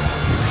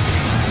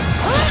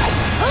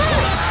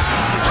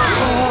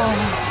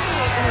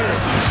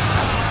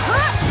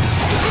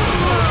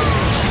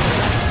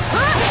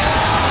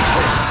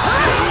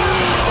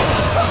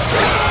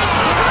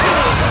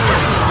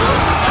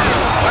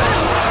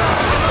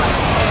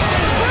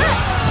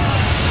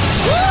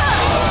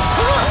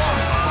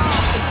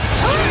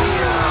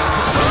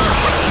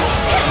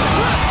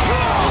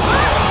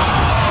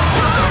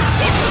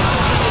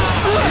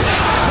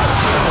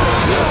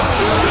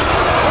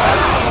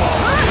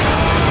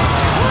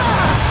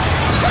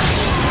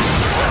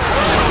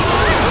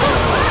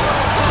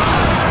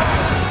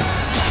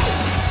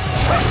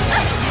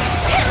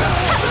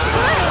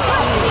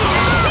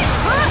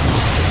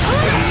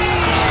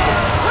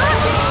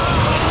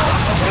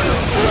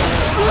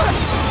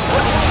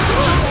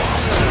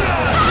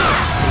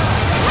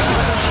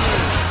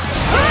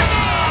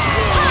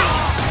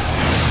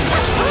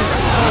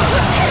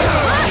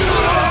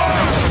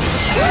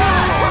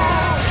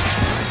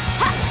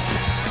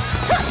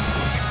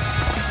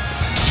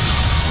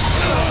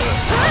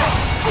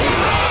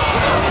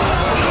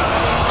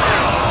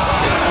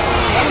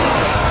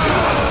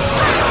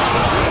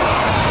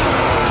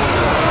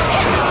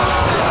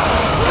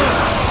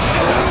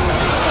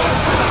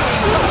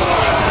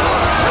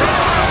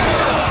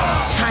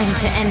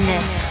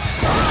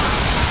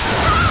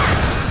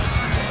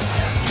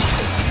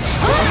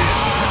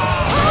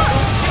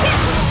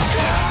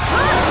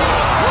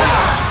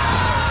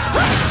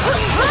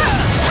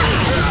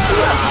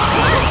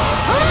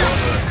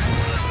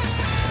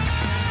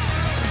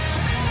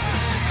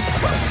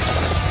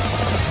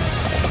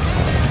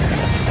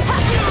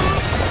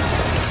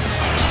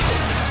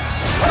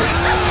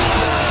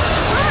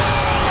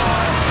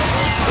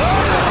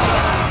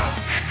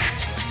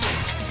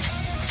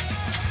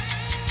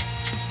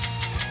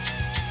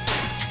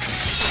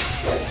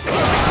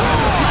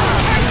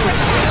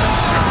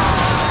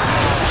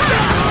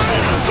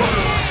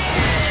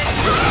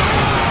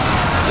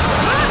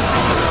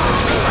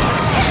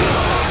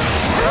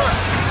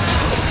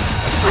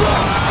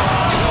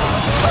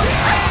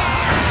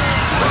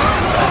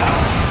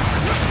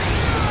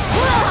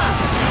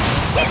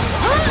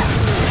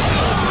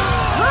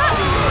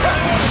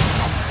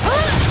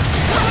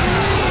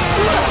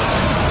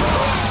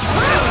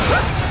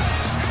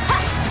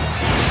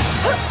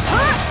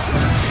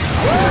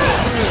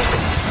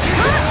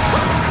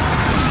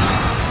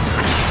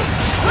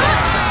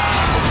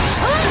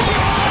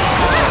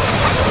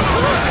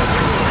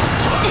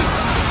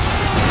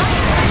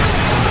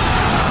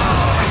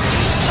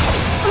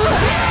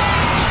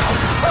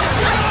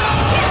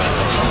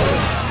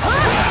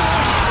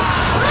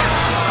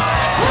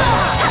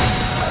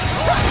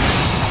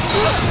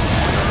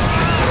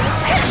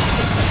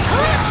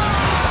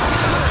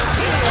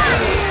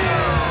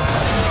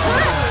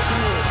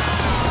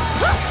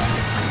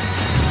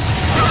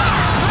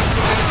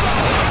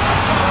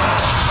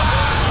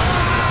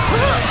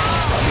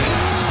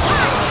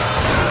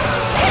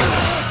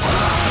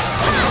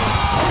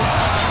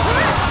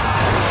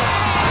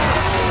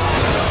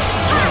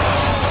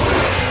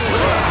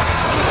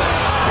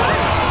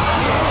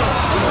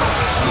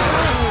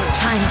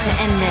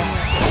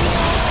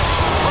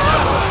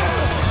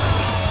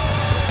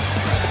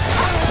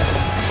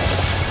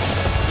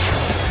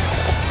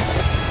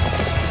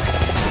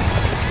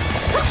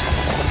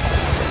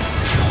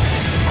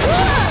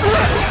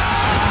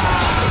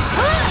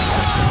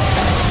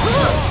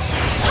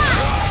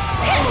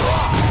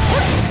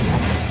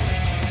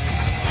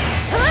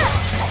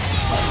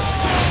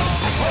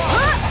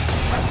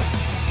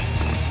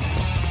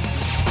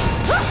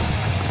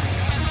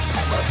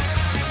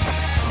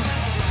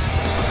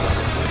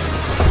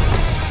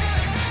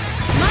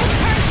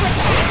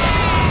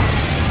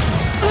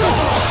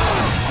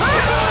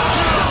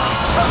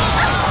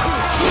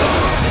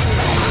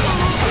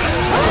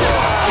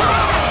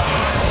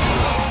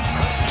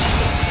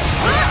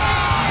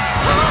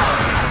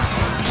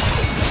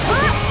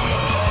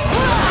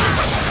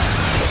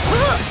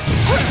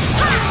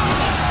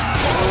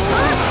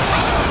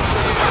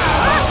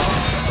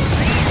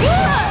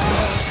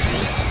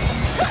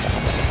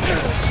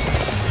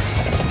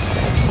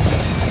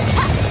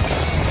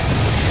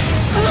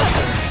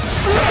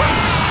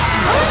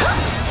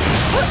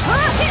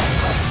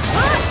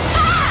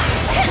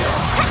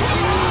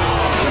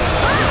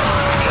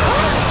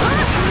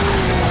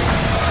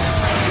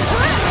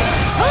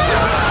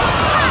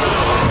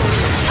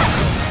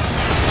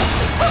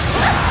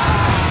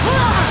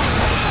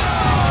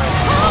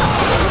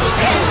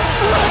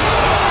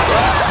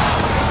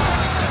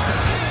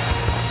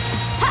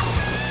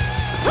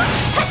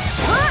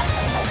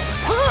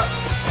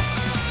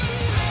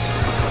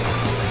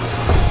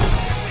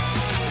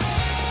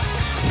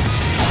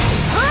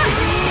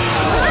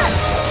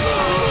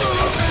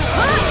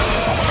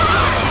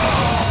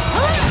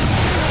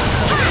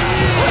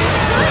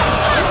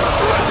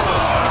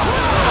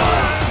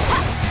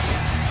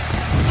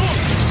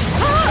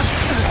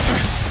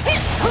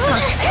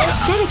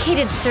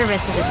 Dedicated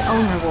service is its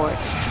own reward,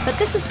 but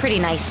this is pretty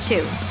nice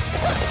too.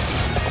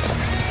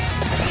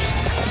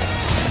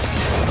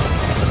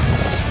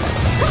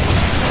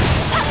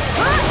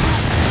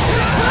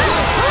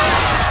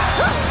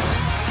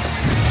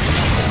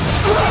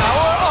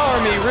 Our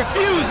army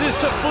refuses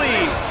to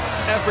flee!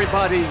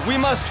 Everybody, we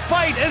must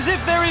fight as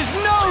if there is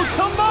no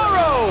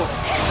tomorrow!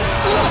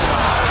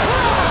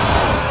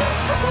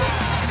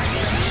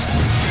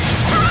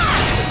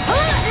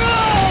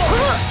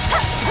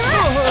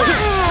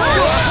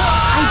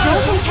 I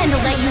don't intend to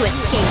let you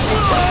escape.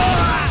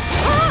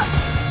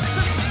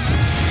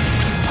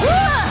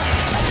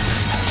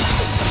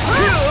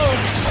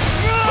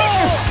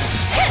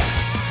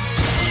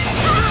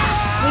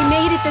 We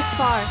made it this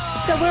far,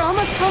 so we're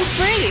almost home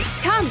free.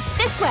 Come,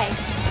 this way.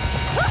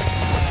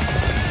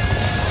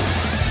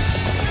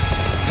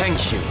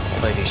 Thank you,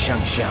 Lady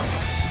Shangxiang.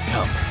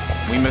 Come,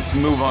 we must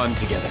move on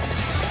together.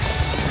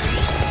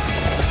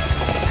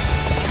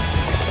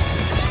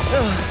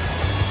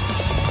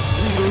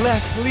 We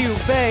let Liu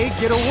Bei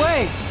get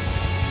away.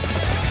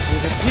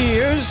 It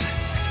appears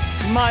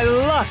my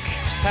luck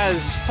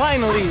has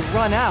finally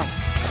run out.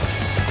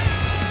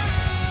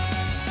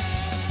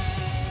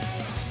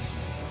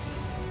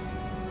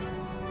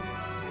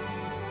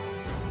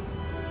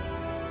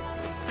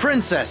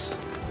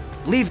 Princess,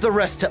 leave the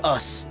rest to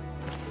us.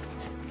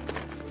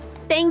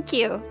 Thank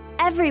you,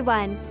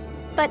 everyone.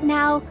 But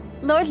now,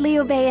 Lord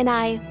Liu Bei and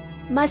I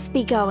must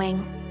be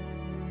going.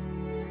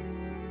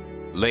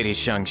 Lady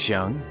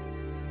Shangxiang?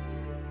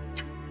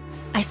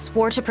 I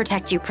swore to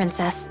protect you,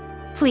 Princess.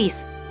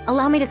 Please,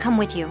 allow me to come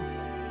with you.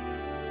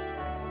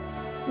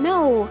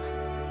 No,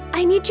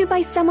 I need you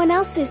by someone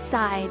else's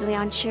side,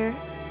 Lianshi.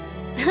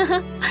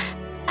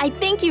 I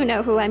think you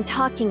know who I'm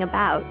talking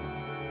about.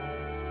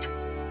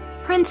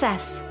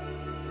 Princess.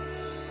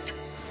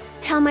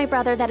 Tell my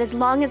brother that as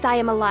long as I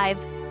am alive,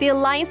 the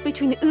alliance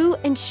between Wu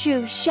and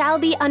Shu shall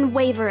be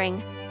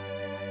unwavering.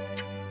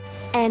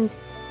 And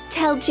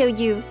tell Zhou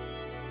Yu,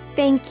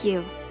 thank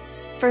you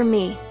for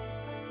me.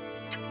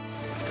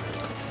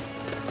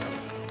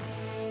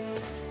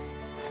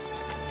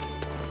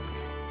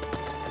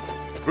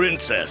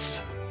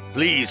 Princess,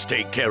 please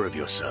take care of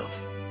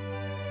yourself.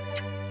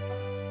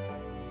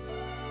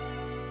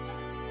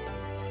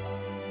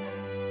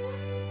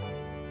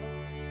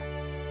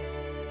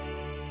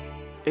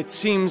 It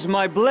seems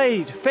my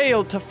blade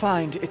failed to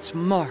find its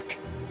mark.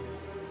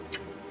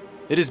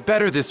 It is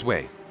better this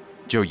way,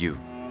 Zhou Yu.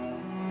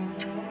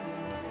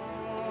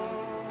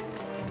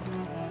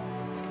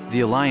 The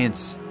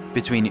alliance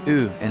between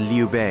Wu and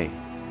Liu Bei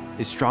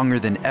is stronger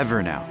than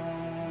ever now,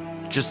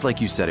 just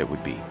like you said it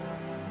would be.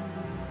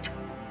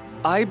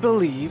 I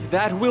believe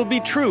that will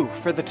be true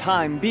for the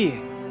time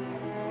being.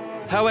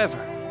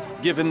 However,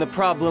 given the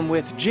problem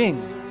with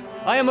Jing,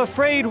 I am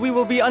afraid we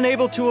will be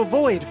unable to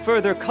avoid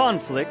further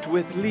conflict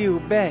with Liu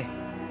Bei.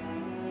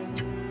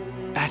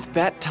 At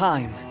that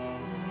time,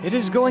 it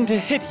is going to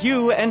hit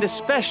you and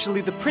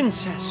especially the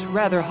princess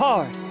rather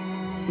hard,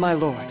 my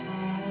lord.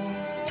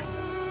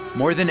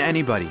 More than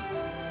anybody,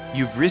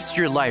 you've risked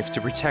your life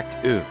to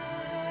protect Wu.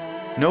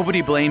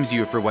 Nobody blames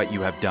you for what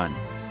you have done.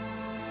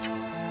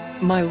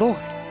 My lord.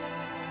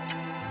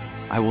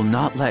 I will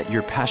not let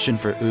your passion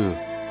for Wu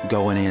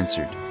go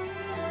unanswered.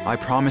 I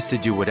promise to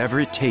do whatever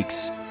it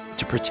takes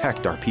to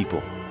protect our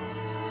people.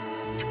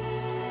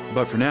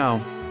 But for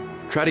now,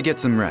 try to get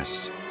some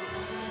rest.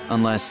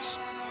 Unless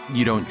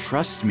you don't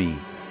trust me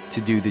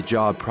to do the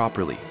job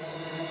properly.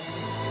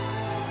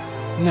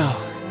 No.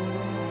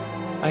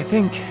 I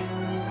think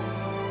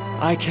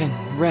I can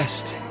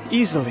rest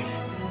easily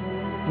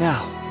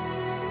now.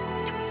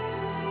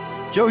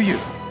 Zhou Yu.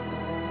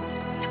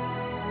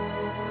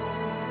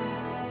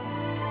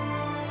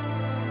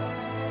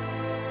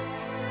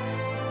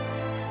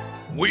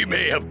 We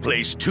may have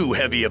placed too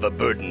heavy of a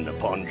burden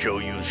upon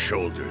Zhou Yu's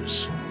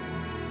shoulders.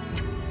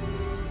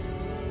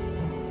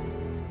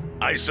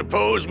 I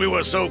suppose we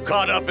were so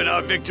caught up in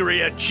our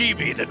victory at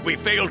Chibi that we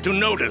failed to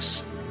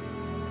notice.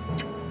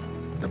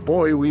 The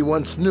boy we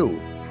once knew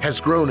has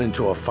grown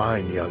into a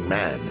fine young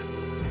man.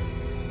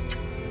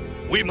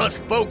 We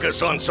must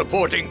focus on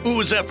supporting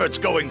Wu's efforts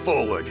going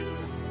forward.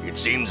 It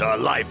seems our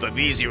life of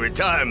easy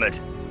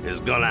retirement is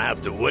gonna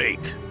have to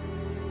wait.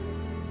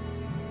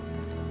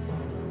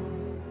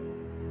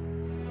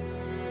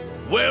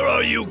 Where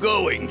are you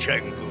going,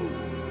 Chengpu?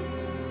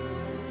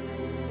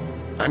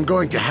 I'm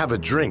going to have a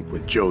drink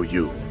with Zhou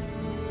Yu.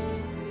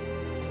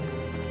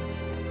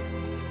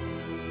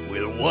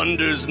 Will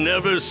wonders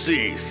never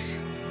cease?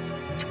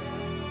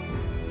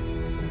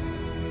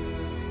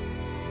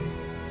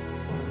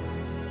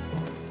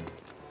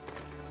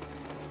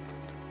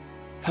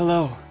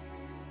 Hello,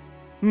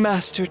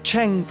 Master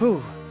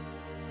Chengpu.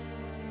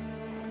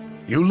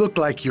 You look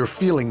like you're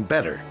feeling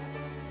better.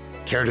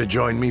 Care to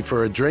join me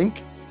for a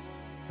drink?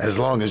 As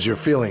long as you're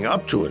feeling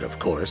up to it, of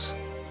course.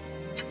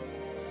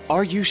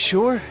 Are you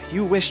sure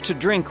you wish to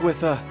drink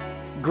with a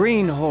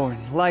greenhorn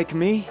like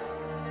me?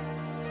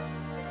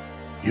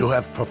 You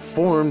have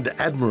performed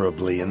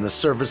admirably in the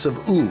service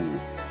of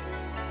Wu.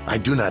 I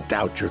do not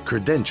doubt your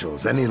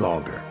credentials any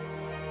longer.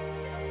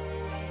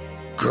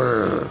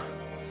 Grrr.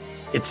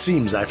 It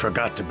seems I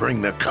forgot to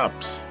bring the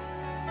cups.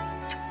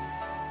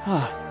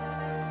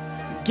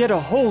 Get a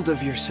hold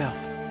of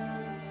yourself.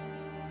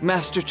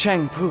 Master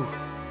Changpu,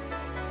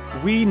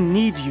 we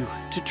need you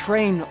to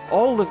train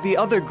all of the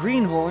other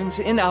greenhorns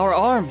in our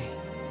army.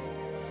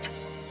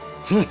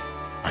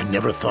 I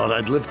never thought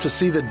I'd live to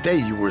see the day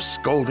you were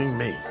scolding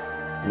me.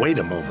 Wait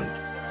a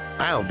moment.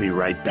 I'll be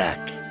right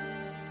back.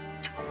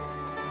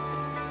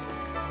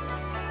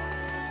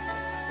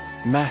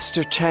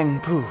 Master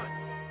Changpu,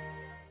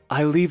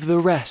 I leave the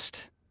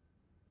rest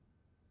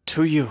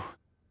to you.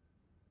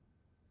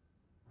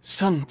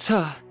 Sun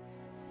Ce,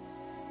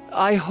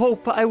 I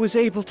hope I was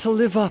able to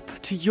live up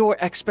to your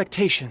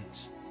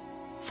expectations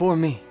for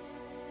me.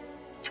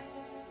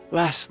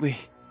 Lastly,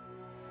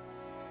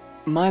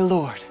 my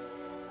lord,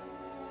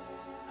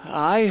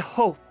 I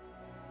hope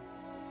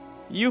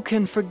you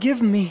can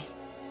forgive me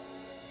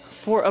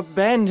for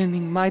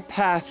abandoning my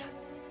path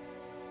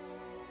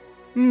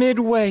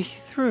midway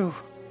through.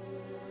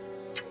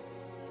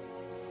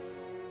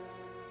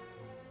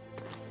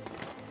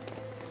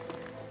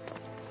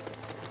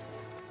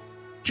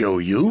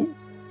 Zhou Yu?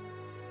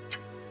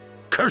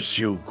 Curse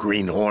you,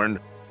 greenhorn!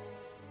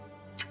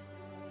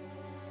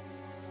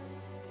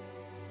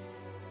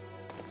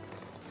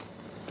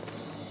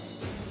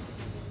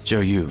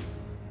 Zhou Yu,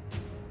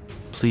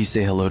 please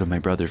say hello to my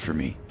brother for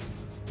me.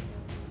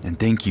 And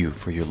thank you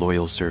for your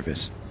loyal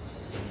service.